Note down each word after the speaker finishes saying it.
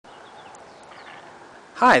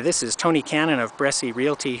Hi, this is Tony Cannon of Bressi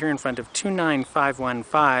Realty here in front of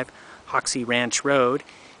 29515 Hoxie Ranch Road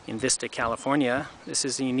in Vista, California. This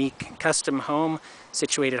is a unique custom home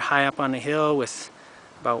situated high up on a hill with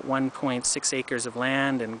about 1.6 acres of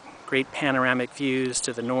land and great panoramic views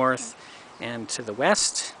to the north and to the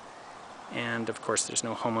west. And of course there's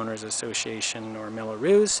no homeowners association or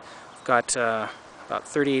Mellorews. We've got about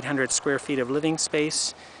 3,800 square feet of living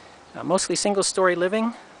space, mostly single-story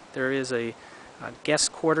living. There is a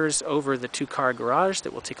guest quarters over the two-car garage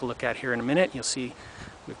that we'll take a look at here in a minute. You'll see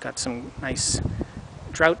we've got some nice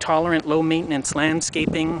drought-tolerant, low-maintenance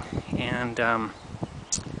landscaping and a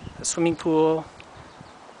swimming pool,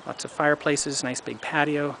 lots of fireplaces, nice big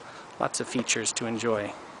patio, lots of features to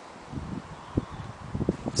enjoy.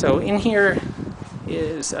 So in here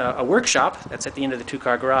is a workshop that's at the end of the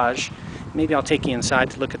two-car garage. Maybe I'll take you inside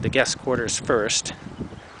to look at the guest quarters first.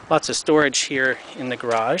 Lots of storage here in the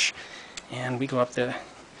garage. And we go up the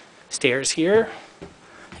stairs here.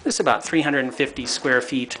 This is about 350 square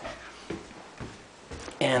feet.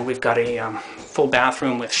 And we've got a full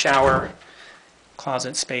bathroom with shower,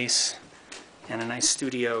 closet space, and a nice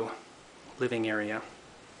studio living area.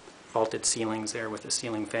 Vaulted ceilings there with a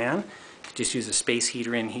ceiling fan. Just use a space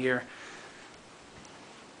heater in here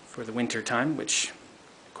for the winter time, which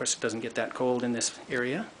of course it doesn't get that cold in this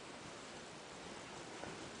area.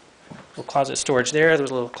 Little closet storage there.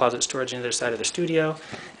 There's a little closet storage on the other side of the studio,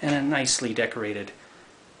 and a nicely decorated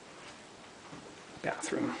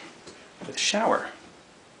bathroom with a shower.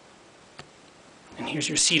 And here's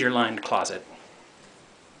your cedar-lined closet.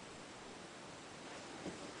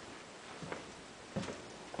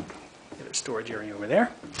 Other storage area over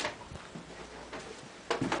there.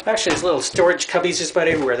 Actually, there's little storage cubbies just about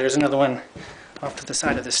everywhere. There's another one off to the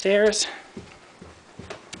side of the stairs.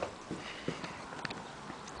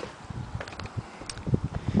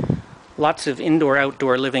 Lots of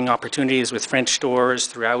indoor-outdoor living opportunities with French doors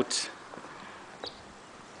throughout.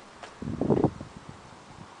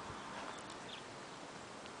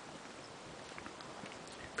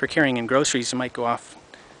 For carrying in groceries, you might go off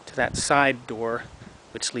to that side door,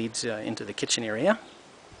 which leads into the kitchen area.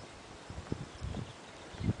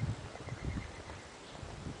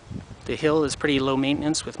 The hill is pretty low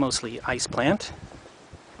maintenance with mostly ice plant.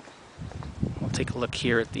 We'll take a look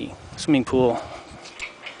here at the swimming pool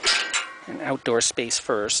and outdoor space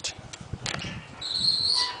first.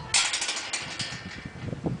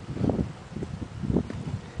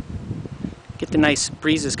 Get the nice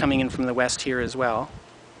breezes coming in from the west here as well.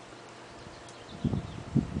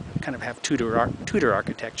 Kind of have Tudor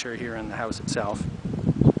architecture here in the house itself.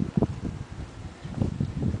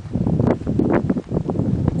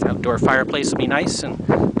 This outdoor fireplace will be nice and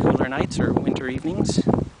cooler nights or winter evenings.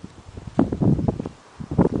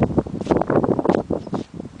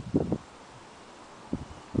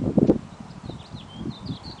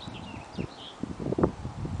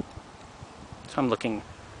 So I'm looking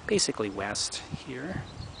basically west here.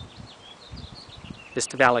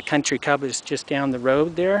 Vista Valley Country Club is just down the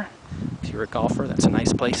road there. If you're a golfer, that's a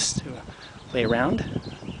nice place to play around.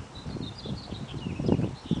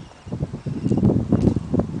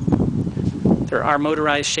 There are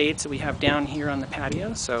motorized shades that we have down here on the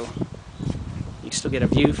patio, so you still get a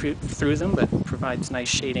view through them, but provides nice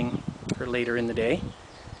shading for later in the day.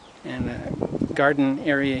 And a garden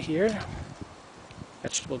area here.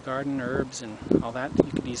 Vegetable garden, herbs, and all that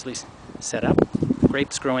you could easily set up.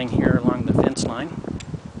 Grapes growing here along the fence line.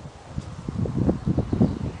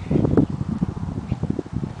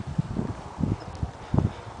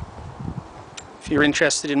 If you're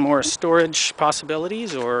interested in more storage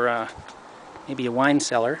possibilities or maybe a wine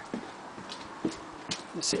cellar,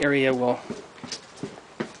 this area will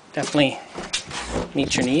definitely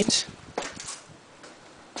meet your needs.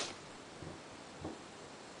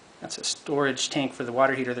 That's a storage tank for the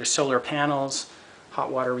water heater. There's solar panels, hot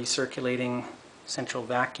water recirculating, central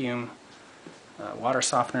vacuum, water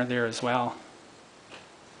softener there as well.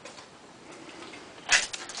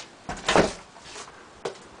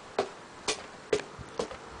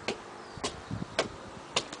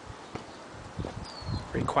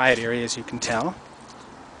 Very quiet area, as you can tell.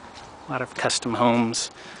 A lot of custom homes.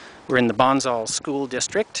 We're in the Bonsall School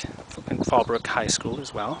District, in Fallbrook High School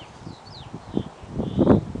as well.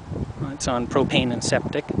 It's on propane and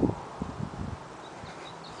septic.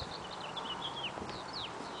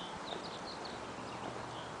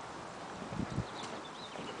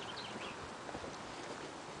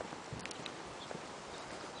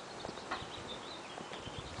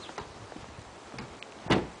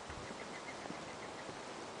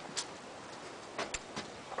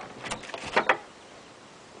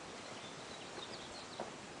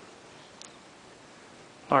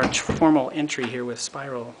 Large formal entry here with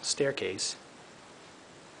spiral staircase.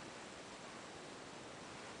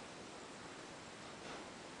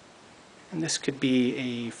 And this could be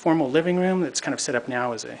a formal living room that's kind of set up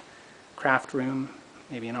now as a craft room,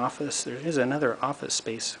 maybe an office. There is another office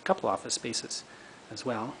space, a couple office spaces as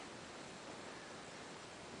well.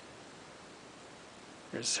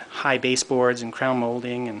 There's high baseboards and crown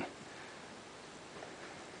molding and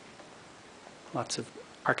lots of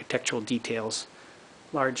architectural details.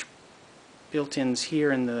 Large built-ins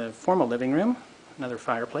here in the formal living room, another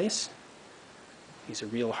fireplace. These are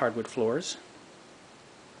real hardwood floors.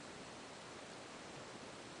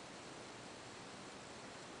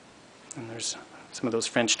 And there's some of those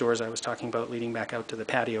French doors I was talking about leading back out to the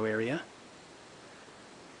patio area.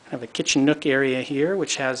 I have a kitchen nook area here,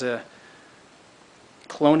 which has a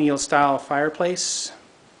colonial style fireplace.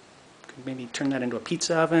 Could maybe turn that into a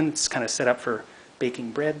pizza oven. It's kind of set up for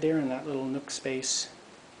baking bread there in that little nook space.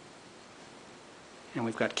 And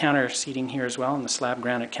we've got counter seating here as well, and the slab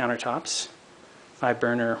granite countertops.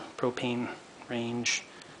 5-burner propane range.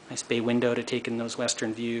 Nice bay window to take in those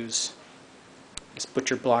western views. This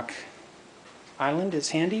butcher block island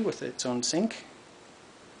is handy with its own sink.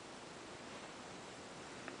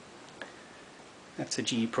 That's a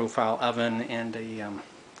GE profile oven and a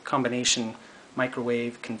combination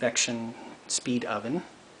microwave convection speed oven.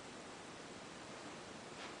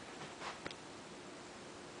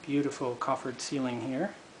 Beautiful coffered ceiling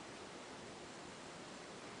here.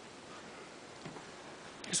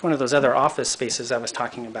 Here's one of those other office spaces I was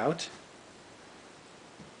talking about,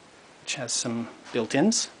 which has some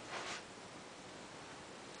built-ins.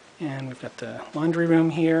 And we've got the laundry room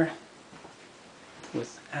here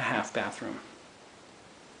with a half bathroom.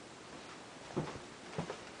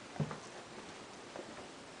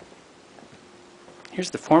 Here's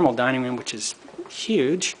the formal dining room, which is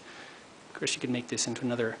huge. Of course, you could make this into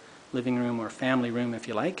another living room or family room if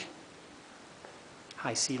you like.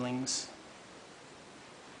 High ceilings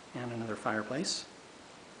and another fireplace.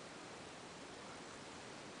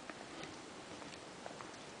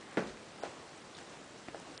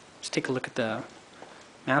 Let's take a look at the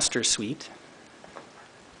master suite.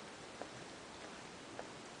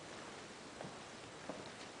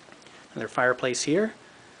 Another fireplace here,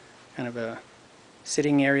 kind of a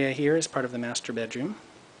sitting area here as part of the master bedroom.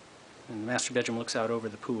 And the master bedroom looks out over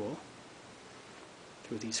the pool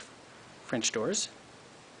through these French doors.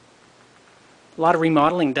 A lot of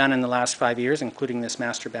remodeling done in the last 5 years, including this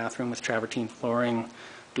master bathroom with travertine flooring,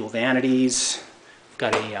 dual vanities. We've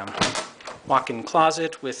got a walk-in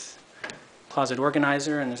closet with closet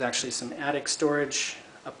organizer, and there's actually some attic storage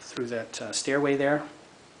up through that stairway there.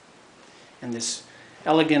 And this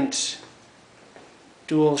elegant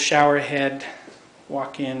dual shower head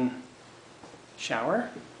walk-in shower,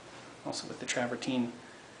 also with the travertine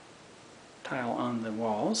tile on the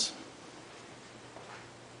walls.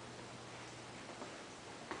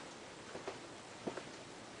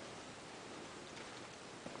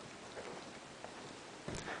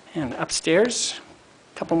 And upstairs,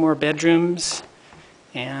 a couple more bedrooms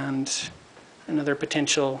and another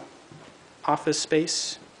potential office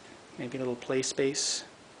space, maybe a little play space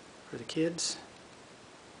for the kids.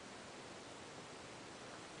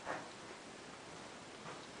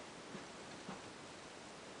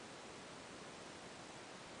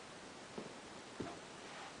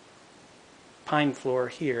 Pine floor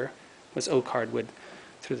here was oak hardwood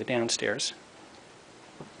through the downstairs.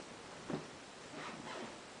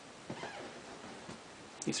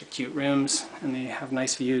 These are cute rooms, and they have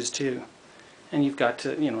nice views too. And you've got,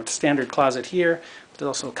 a standard closet here, but there's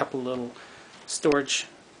also a couple little storage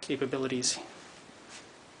capabilities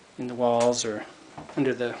in the walls or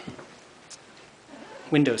under the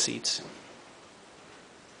window seats.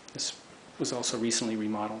 This was also recently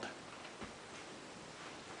remodeled.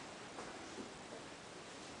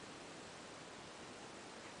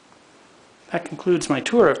 That concludes my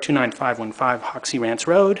tour of 29515 Hoxie Ranch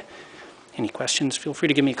Road. Any questions, feel free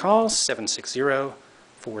to give me a call,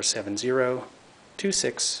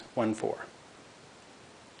 760-470-2614.